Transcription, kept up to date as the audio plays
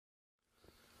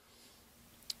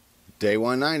Day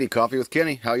 190, Coffee with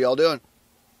Kenny. How y'all doing?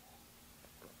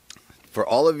 For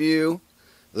all of you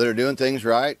that are doing things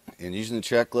right and using the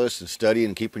checklist and studying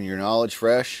and keeping your knowledge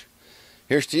fresh,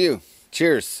 here's to you.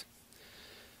 Cheers.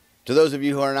 To those of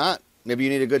you who are not, maybe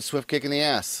you need a good swift kick in the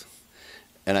ass.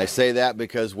 And I say that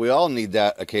because we all need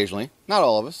that occasionally. Not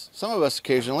all of us, some of us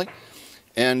occasionally.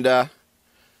 And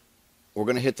we're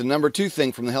going to hit the number 2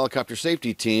 thing from the helicopter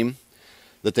safety team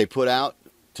that they put out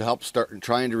to help start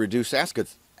trying to reduce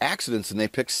accidents, and they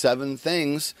picked 7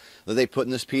 things that they put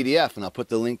in this PDF, and I'll put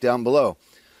the link down below.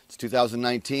 It's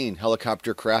 2019.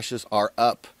 Helicopter crashes are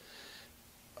up,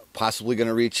 possibly going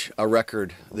to reach a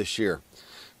record this year.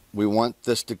 We want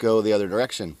this to go the other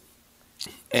direction.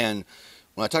 And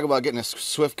when I talk about getting a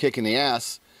swift kick in the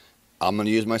ass, I'm going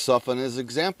to use myself as an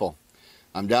example.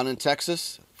 I'm down in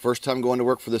Texas, first time going to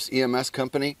work for this EMS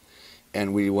company,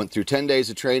 and we went through 10 days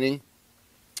of training,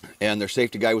 and their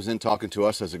safety guy was in talking to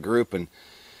us as a group, and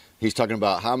he's talking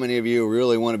about how many of you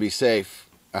really want to be safe,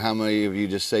 or how many of you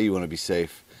just say you want to be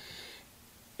safe.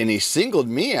 And he singled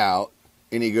me out,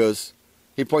 and he goes,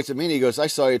 he points at me and he goes, I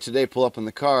saw you today pull up in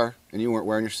the car and you weren't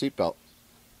wearing your seatbelt.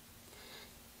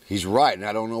 He's right, and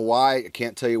I don't know why, I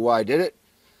can't tell you why I did it,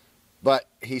 but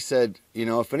he said, you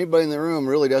know, if anybody in the room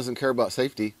really doesn't care about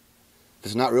safety, if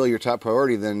it's not really your top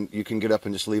priority, then you can get up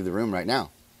and just leave the room right now,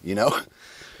 you know?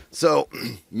 So,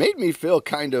 made me feel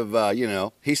kind of, you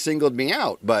know, he singled me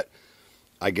out, but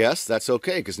I guess that's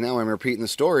okay, because now I'm repeating the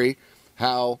story,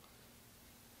 how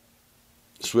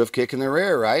swift kick in the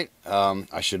rear, right?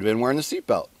 I should have been wearing the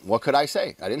seatbelt. What could I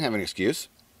say? I didn't have an excuse.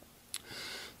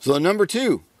 So, number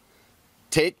 2,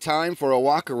 take time for a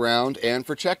walk around and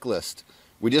for checklist.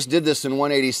 We just did this in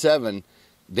 187,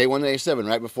 day 187,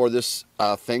 right before this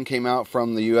thing came out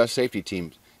from the U.S. safety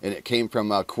team. And it came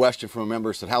from a question from a member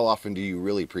who said, how often do you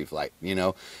really pre-flight? You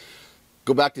know,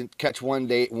 go back to catch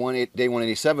day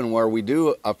 187, where we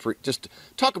do just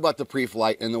talk about the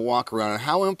pre-flight and the walk around and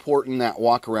how important that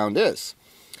walk around is.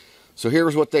 So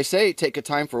here's what they say: take a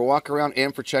time for a walk around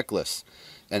and for checklists.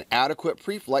 An adequate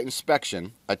pre-flight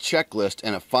inspection, a checklist,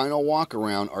 and a final walk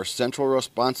around are central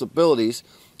responsibilities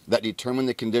that determine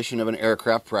the condition of an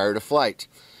aircraft prior to flight.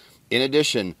 In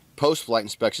addition, post-flight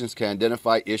inspections can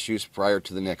identify issues prior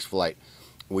to the next flight.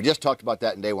 We just talked about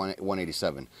that in day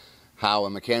 187. How a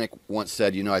mechanic once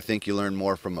said, you know, I think you learn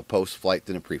more from a post-flight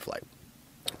than a pre-flight.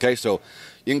 Okay, so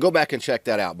you can go back and check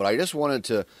that out. But I just wanted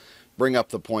to bring up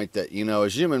the point that, you know,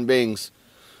 as human beings,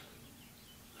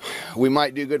 we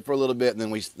might do good for a little bit, and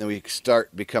then we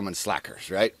start becoming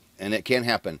slackers, right? And it can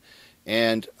happen.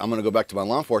 And I'm going to go back to my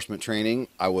law enforcement training.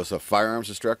 I was a firearms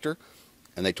instructor,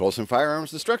 and they told us in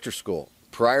firearms instructor school,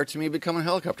 prior to me becoming a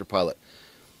helicopter pilot.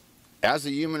 As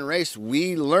a human race,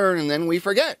 we learn and then we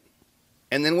forget.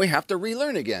 And then we have to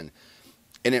relearn again.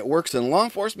 And it works in law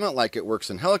enforcement like it works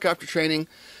in helicopter training.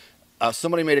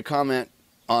 Somebody made a comment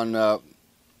on a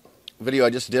video I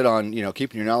just did on, you know,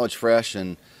 keeping your knowledge fresh,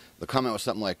 and the comment was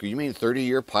something like, you mean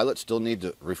 30-year pilots still need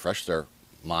to refresh their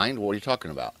mind? What are you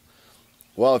talking about?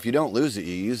 Well, if you don't lose it,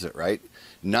 you use it, right?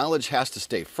 Knowledge has to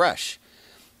stay fresh.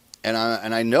 And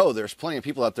I know there's plenty of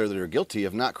people out there that are guilty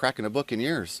of not cracking a book in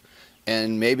years.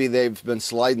 And maybe they've been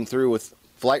sliding through with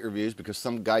flight reviews because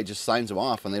some guy just signs them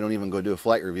off and they don't even go do a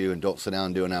flight review and don't sit down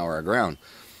and do an hour of ground.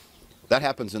 That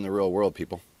happens in the real world,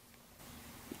 people.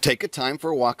 Take a time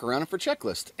for a walk around and for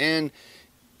checklist. And,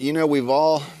 you know, we've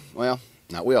all, well,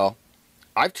 not we all,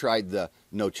 I've tried the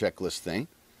no checklist thing,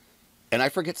 and I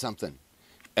forget something.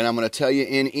 And I'm going to tell you,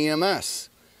 in EMS,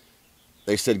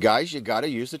 they said, guys, you got to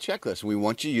use the checklist. We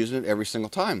want you using it every single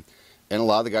time. And a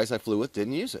lot of the guys I flew with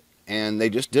didn't use it. And they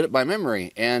just did it by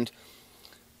memory. And,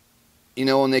 you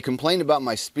know, when they complained about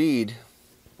my speed,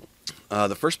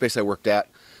 the first base I worked at,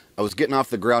 I was getting off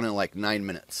the ground in like 9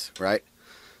 minutes, right?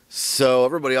 So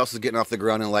everybody else is getting off the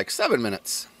ground in like 7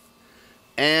 minutes.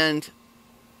 And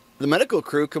the medical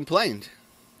crew complained.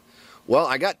 Well,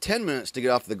 I got 10 minutes to get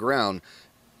off the ground.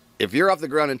 If you're off the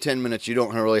ground in 10 minutes, you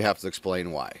don't really have to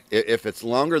explain why. If it's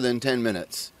longer than 10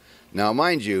 minutes, now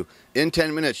mind you, in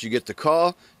 10 minutes you get the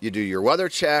call, you do your weather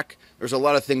check, there's a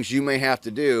lot of things you may have to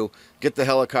do, get the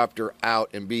helicopter out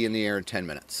and be in the air in 10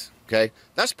 minutes, okay?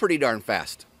 That's pretty darn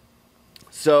fast.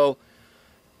 So,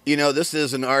 you know, this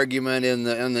is an argument in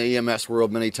the EMS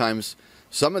world many times.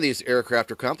 Some of these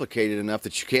aircraft are complicated enough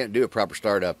that you can't do a proper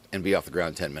startup and be off the ground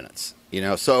in 10 minutes, you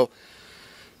know? So,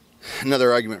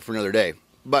 another argument for another day.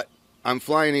 But I'm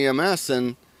flying EMS,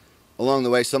 and along the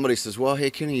way somebody says, well,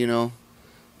 hey Kenny, you know,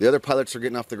 the other pilots are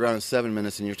getting off the ground in 7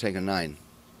 minutes and you're taking 9.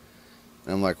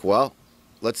 And I'm like, well,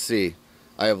 let's see.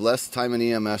 I have less time in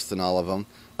EMS than all of them.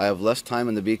 I have less time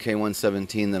in the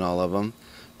BK-117 than all of them.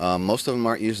 Most of them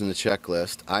aren't using the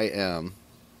checklist. I am.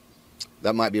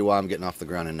 That might be why I'm getting off the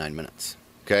ground in 9 minutes.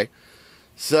 Okay?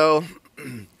 So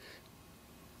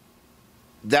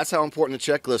that's how important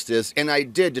the checklist is. And I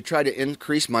did, to try to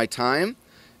increase my time,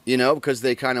 you know, because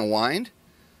they kind of whined.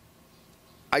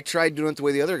 I tried doing it the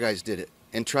way the other guys did it,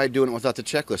 and tried doing it without the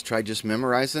checklist. Tried just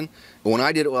memorizing. But when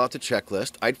I did it without the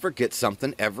checklist, I'd forget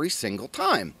something every single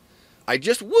time. I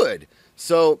just would.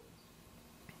 So,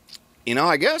 you know,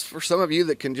 I guess for some of you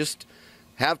that can just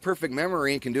have perfect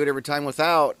memory and can do it every time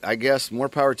without, I guess more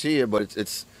power to you. But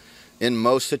it's in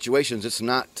most situations, it's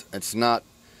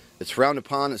frowned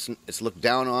upon, it's looked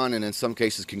down on, and in some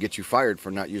cases can get you fired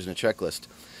for not using a checklist.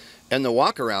 And the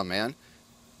walk around, man,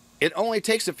 it only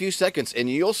takes a few seconds, and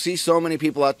you'll see so many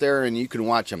people out there, and you can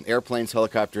watch them. Airplanes,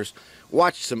 helicopters.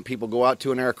 Watch some people go out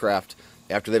to an aircraft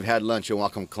after they've had lunch and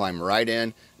walk them, climb right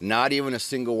in. Not even a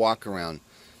single walk around.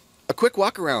 A quick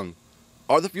walk around.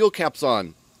 Are the fuel caps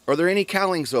on? Are there any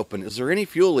cowlings open? Is there any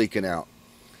fuel leaking out?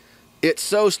 It's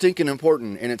so stinking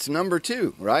important, and it's number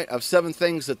 2, right, of 7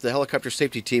 things that the helicopter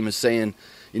safety team is saying,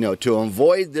 you know, to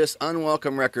avoid this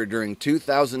unwelcome record during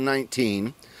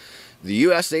 2019. The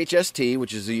USHST,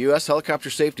 which is the U.S.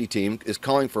 Helicopter Safety Team, is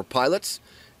calling for pilots,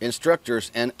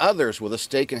 instructors, and others with a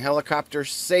stake in helicopter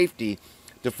safety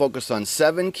to focus on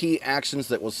 7 key actions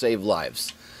that will save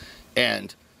lives.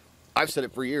 And I've said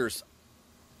it for years.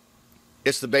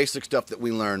 It's the basic stuff that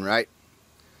we learn, right?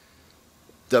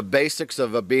 The basics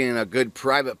of being a good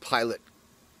private pilot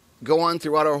go on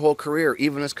throughout our whole career,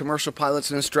 even as commercial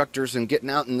pilots and instructors, and getting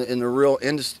out in the real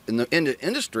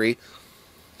industry.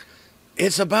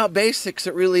 It's about basics.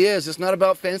 It really is. It's not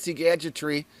about fancy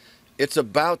gadgetry. It's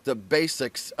about the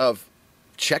basics of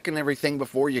checking everything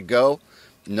before you go,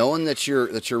 knowing that you're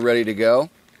ready to go.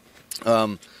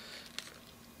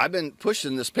 I've been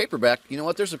pushing this paperback. You know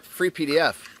what? There's a free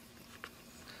PDF.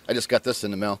 I just got this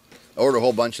in the mail. I ordered a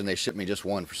whole bunch and they shipped me just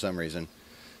one for some reason.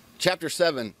 Chapter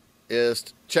 7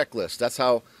 is checklist. That's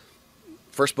how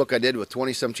first book I did with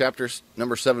 20-some chapters.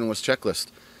 Number 7 was checklist.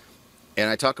 And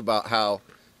I talk about how,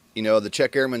 you know, the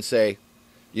check airmen say,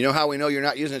 you know how we know you're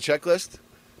not using a checklist?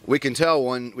 We can tell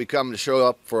when we come to show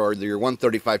up for your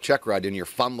 135 check ride and you're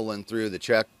fumbling through the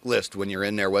checklist when you're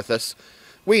in there with us.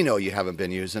 We know you haven't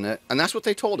been using it. And that's what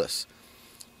they told us.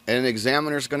 And an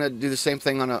examiner's going to do the same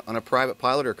thing on a private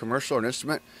pilot or commercial or an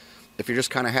instrument. If you're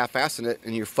just kind of half-assing it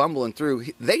and you're fumbling through,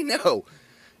 they know,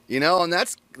 you know, and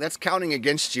that's counting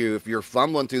against you if you're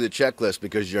fumbling through the checklist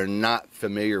because you're not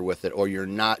familiar with it or you're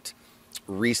not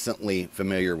recently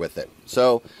familiar with it.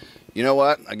 So, you know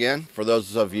what? Again, for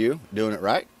those of you doing it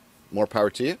right, more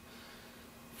power to you.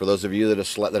 For those of you that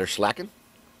are slacking,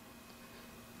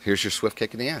 here's your swift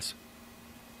kick in the ass.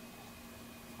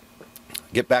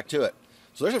 Get back to it.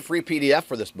 So there's a free PDF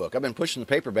for this book. I've been pushing the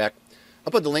paperback.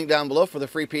 I'll put the link down below for the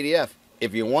free PDF.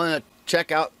 If you want to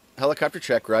check out Helicopter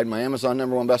Check Ride, my Amazon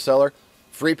 #1 bestseller,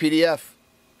 free PDF.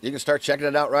 You can start checking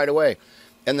it out right away.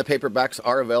 And the paperbacks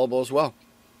are available as well.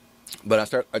 But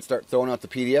I'd start throwing out the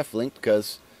PDF link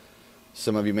because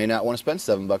some of you may not want to spend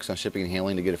 $7 on shipping and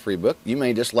handling to get a free book. You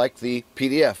may just like the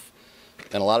PDF.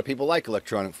 And a lot of people like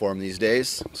electronic form these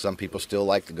days. Some people still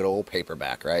like the good old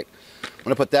paperback, right? I'm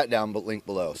going to put that down, but link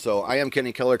below. So I am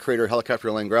Kenny Keller, creator of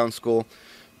Helicopter Land Ground School.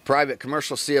 Private,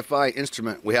 commercial, CFI,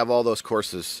 instrument. We have all those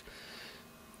courses.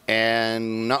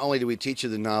 And not only do we teach you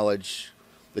the knowledge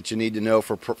that you need to know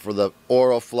for the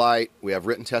oral flight, we have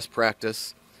written test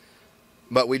practice.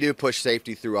 But we do push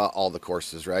safety throughout all the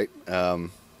courses, right?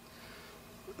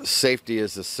 Safety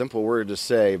is a simple word to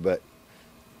say, but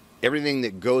everything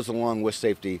that goes along with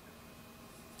safety,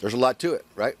 there's a lot to it,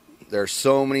 right? There are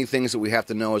so many things that we have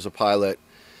to know as a pilot,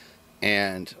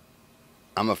 and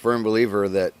I'm a firm believer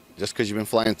that just because you've been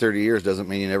flying 30 years doesn't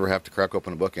mean you never have to crack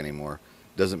open a book anymore.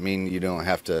 Doesn't mean you don't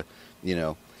have to, you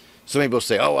know. Some people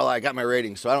say, "Oh, well, I got my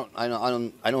rating, so I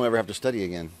don't ever have to study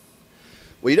again."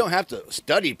 Well, you don't have to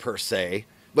study per se,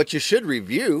 but you should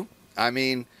review. I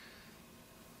mean,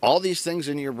 all these things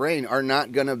in your brain are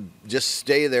not going to just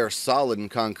stay there solid and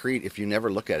concrete if you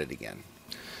never look at it again.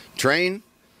 Train,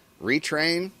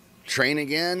 retrain, train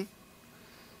again.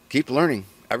 Keep learning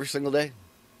every single day.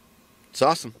 It's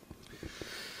awesome.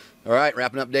 All right,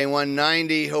 wrapping up day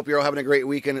 190. Hope you're all having a great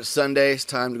weekend. It's Sunday. It's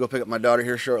time to go pick up my daughter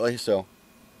here shortly. So,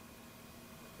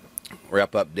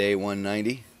 wrap up day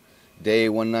 190. Day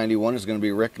 191 is going to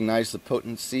be recognize the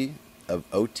potency of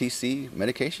OTC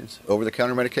medications,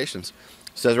 over-the-counter medications.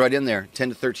 It says right in there, 10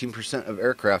 to 13% of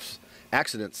aircraft's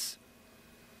accidents,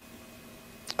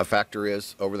 a factor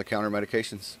is over-the-counter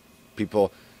medications.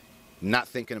 People not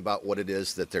thinking about what it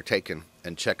is that they're taking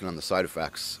and checking on the side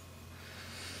effects.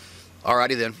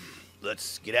 Alrighty then,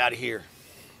 let's get out of here.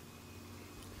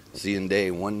 See you in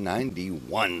day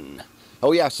 191.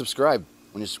 Oh yeah, subscribe.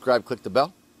 When you subscribe, click the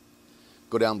bell.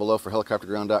 Go down below for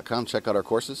helicopterground.com. Check out our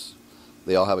courses.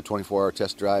 They all have a 24-hour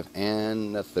test drive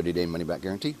and a 30-day money-back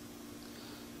guarantee.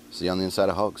 See you on the inside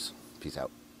of Hogs. Peace out.